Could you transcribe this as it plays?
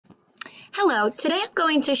Hello, today I'm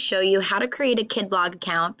going to show you how to create a Kidblog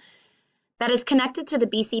account that is connected to the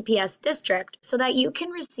BCPS District so that you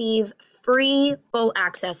can receive free full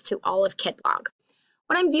access to all of Kidblog.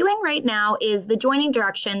 What I'm viewing right now is the joining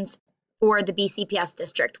directions for the BCPS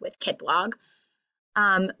District with Kidblog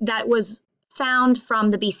that was found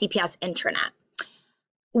from the BCPS intranet.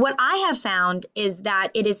 What I have found is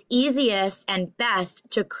that it is easiest and best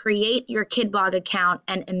to create your Kidblog account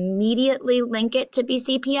and immediately link it to the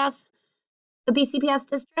BCPS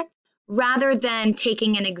district, rather than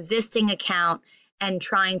taking an existing account and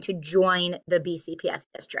trying to join the BCPS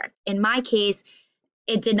district. In my case,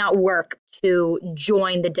 it did not work to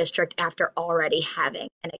join the district after already having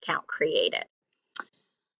an account created.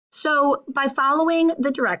 So by following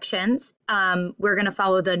the directions, we're going to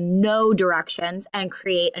follow the no directions and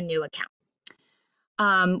create a new account.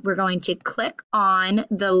 We're going to click on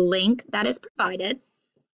the link that is provided.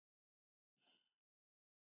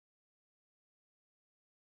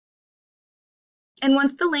 And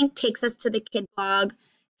once the link takes us to the Kidblog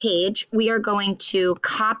page, we are going to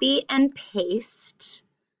copy and paste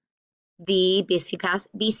the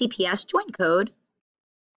BCPS join code.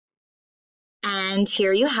 And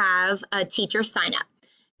here you have a teacher sign up.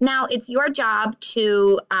 Now it's your job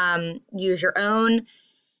to use your own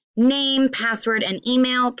name, password, and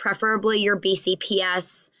email, preferably your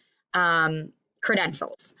BCPS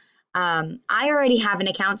credentials. I already have an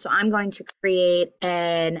account, so I'm going to create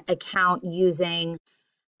an account using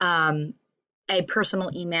a personal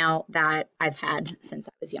email that I've had since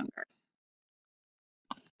I was younger.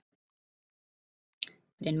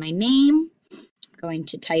 Put in my name. I'm going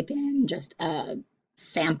to type in just a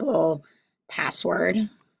sample password.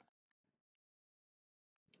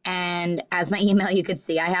 And as my email, you could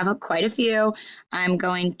see I have quite a few. I'm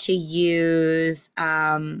going to use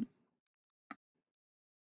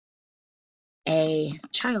a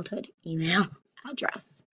childhood email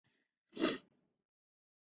address.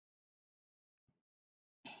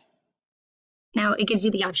 Now it gives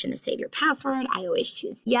you the option to save your password. I always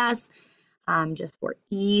choose yes, just for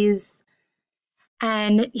ease.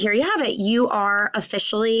 And here you have it. You are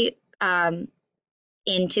officially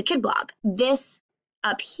into Kidblog. This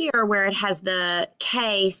up here where it has the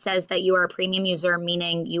K says that you are a premium user,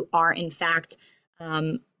 meaning you are in fact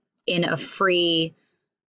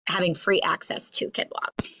having free access to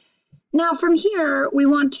Kidblog. Now from here, we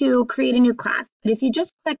want to create a new class. But if you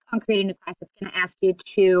just click on create a new class, it's going to ask you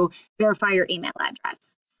to verify your email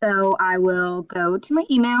address. So I will go to my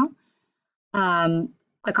email,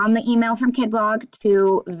 click on the email from Kidblog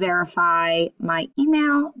to verify my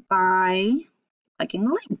email by clicking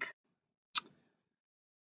the link.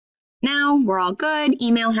 Now we're all good.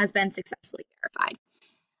 Email has been successfully verified.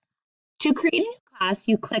 To create a new class,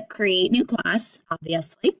 you click create new class,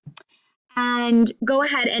 obviously, and go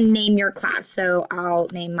ahead and name your class. So I'll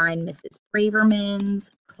name mine Mrs.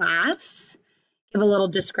 Braverman's class. Give a little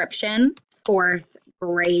description, 4th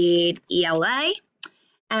grade ELA,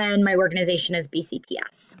 and my organization is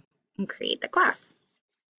BCPS, and create the class.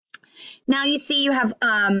 Now you see you have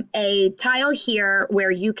a tile here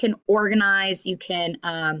where you can organize, you can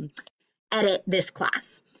edit this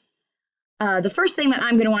class. The first thing that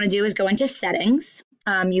I'm going to want to do is go into settings.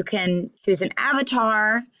 You can choose an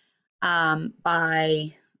avatar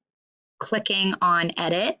by clicking on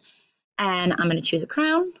edit, and I'm going to choose a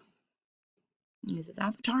crown. Use this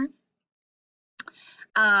avatar.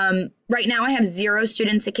 Right now I have 0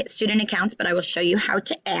 student accounts, but I will show you how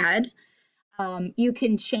to add. You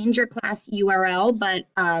can change your class URL, but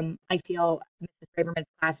I feel Mrs. Braverman's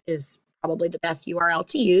class is probably the best URL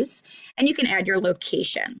to use, and you can add your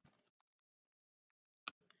location.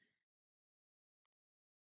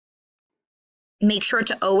 Make sure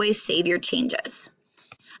to always save your changes.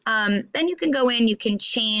 Then you can go in, you can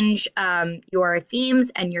change your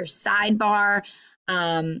themes and your sidebar.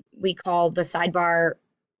 We call the sidebar,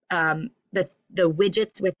 the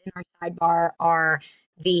widgets within our sidebar are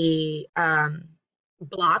the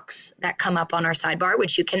blocks that come up on our sidebar,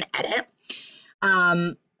 which you can edit.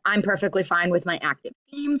 I'm perfectly fine with my active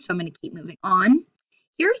theme, so I'm going to keep moving on.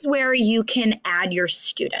 Here's where you can add your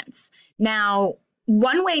students. Now,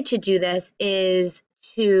 one way to do this is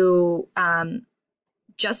to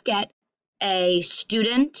just get a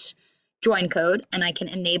student join code, and I can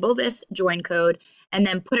enable this join code and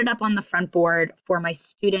then put it up on the front board for my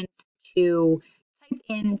students to type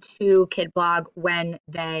into Kidblog when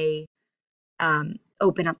they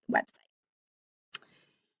open up the website.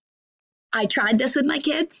 I tried this with my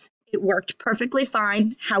kids. It worked perfectly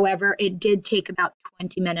fine. However, it did take about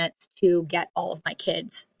 20 minutes to get all of my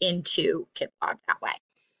kids into Kidblog that way.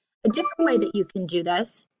 A different way that you can do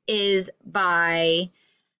this is by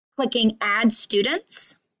clicking Add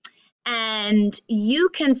Students, and you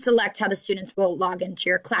can select how the students will log into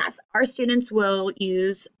your class. Our students will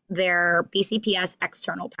use their BCPS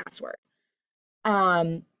external password.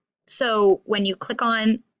 So when you click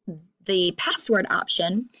on the password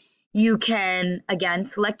option, you can, again,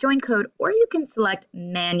 select Join Code, or you can select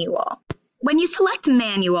Manual. When you select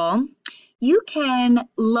Manual, you can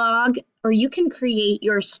log or you can create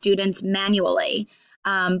your students manually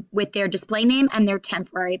with their display name and their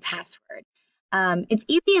temporary password. It's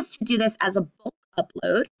easiest to do this as a bulk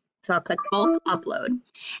upload. So I'll click Bulk Upload,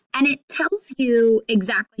 and it tells you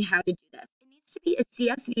exactly how to do this. It needs to be a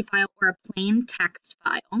CSV file or a plain text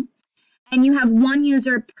file, and you have one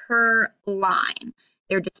user per line,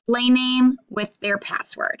 their display name with their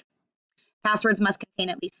password. Passwords must contain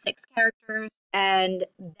at least 6 characters, and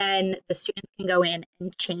then the students can go in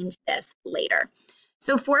and change this later.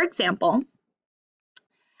 So for example,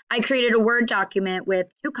 I created a Word document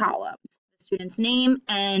with 2 columns, the student's name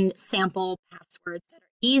and sample passwords that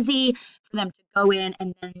are easy for them to go in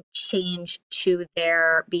and then change to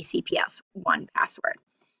their BCPS 1 password.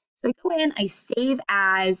 So I go in, I save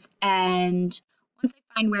as, and once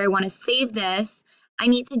I find where I want to save this, I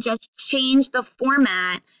need to just change the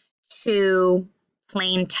format to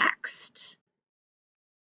plain text.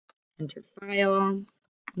 Enter file,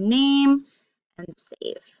 name, and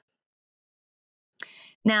save.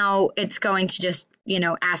 Now it's going to just,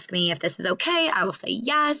 ask me if this is okay. I will say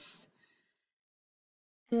yes.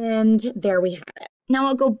 And there we have it. Now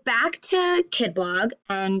I'll go back to Kidblog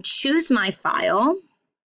and choose my file,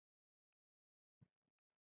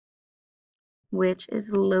 which is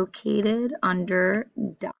located under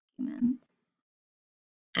Documents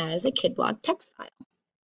as a Kidblog text file.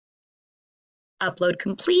 Upload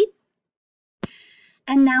complete.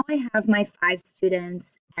 And now I have my 5 students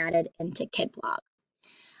added into Kidblog.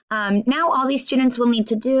 Now all these students will need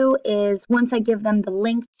to do is, once I give them the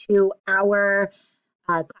link to our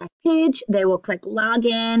class page, they will click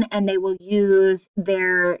Login, and they will use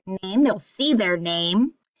their name. They'll see their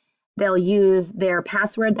name. They'll use their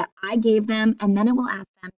password that I gave them, and then it will ask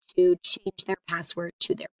them to change their password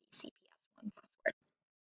to their BCPS 1 password.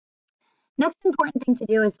 Next important thing to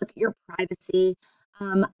do is look at your privacy.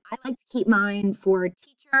 I like to keep mine for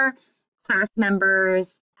teacher, class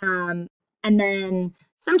members, and then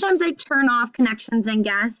sometimes I turn off connections and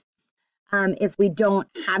guests if we don't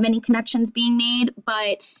have any connections being made,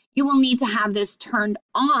 but you will need to have this turned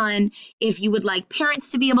on if you would like parents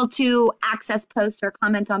to be able to access posts or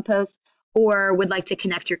comment on posts, or would like to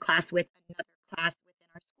connect your class with another class within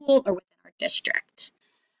our school or within our district.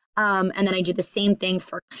 And then I do the same thing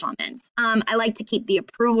for comments. I like to keep the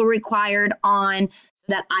approval required on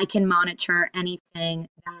so that I can monitor anything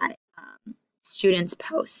that students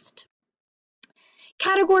post.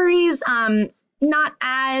 Categories, not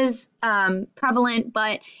as prevalent,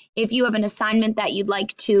 but if you have an assignment that you'd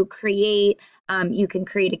like to create, you can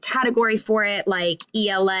create a category for it, like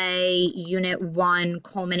ELA Unit 1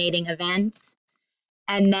 Culminating Events.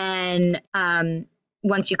 And then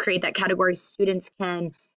once you create that category, students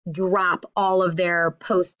can drop all of their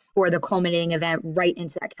posts for the culminating event right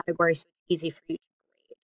into that category, so it's easy for you to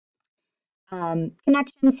create.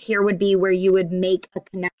 Connections here would be where you would make a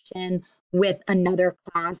connection with another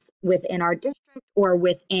class within our district or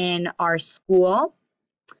within our school.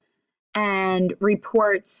 And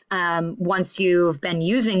reports, once you've been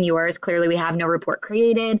using yours, clearly we have no report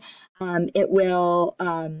created, it will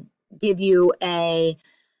give you a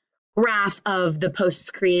graph of the posts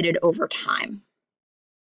created over time.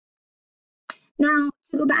 Now,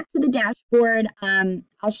 to go back to the dashboard,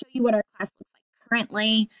 I'll show you what our class looks like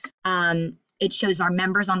currently. It shows our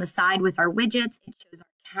members on the side with our widgets. It shows our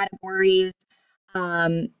categories.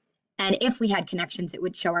 And if we had connections, it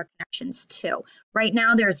would show our connections too. Right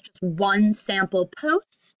now, there's just one sample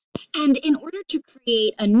post. And in order to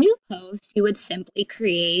create a new post, you would simply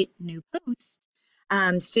create new post.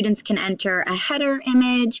 Students can enter a header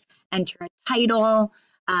image, enter a title.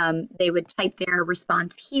 They would type their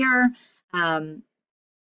response here.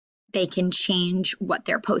 They can change what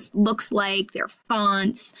their post looks like, their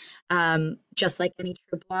fonts, just like any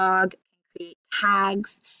true blog, can create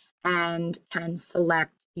tags, and can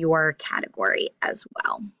select your category as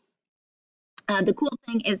well. The cool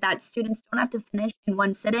thing is that students don't have to finish in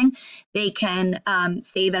one sitting. They can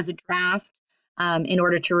save as a draft in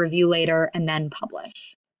order to review later and then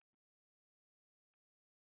publish.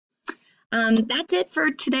 That's it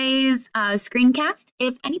for today's screencast.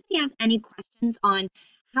 If anybody has any questions on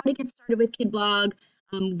how to get started with Kidblog,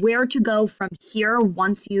 where to go from here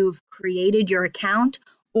once you've created your account,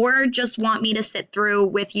 or just want me to sit through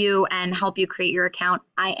with you and help you create your account,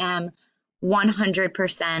 I am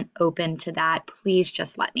 100% open to that. Please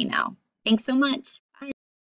just let me know. Thanks so much.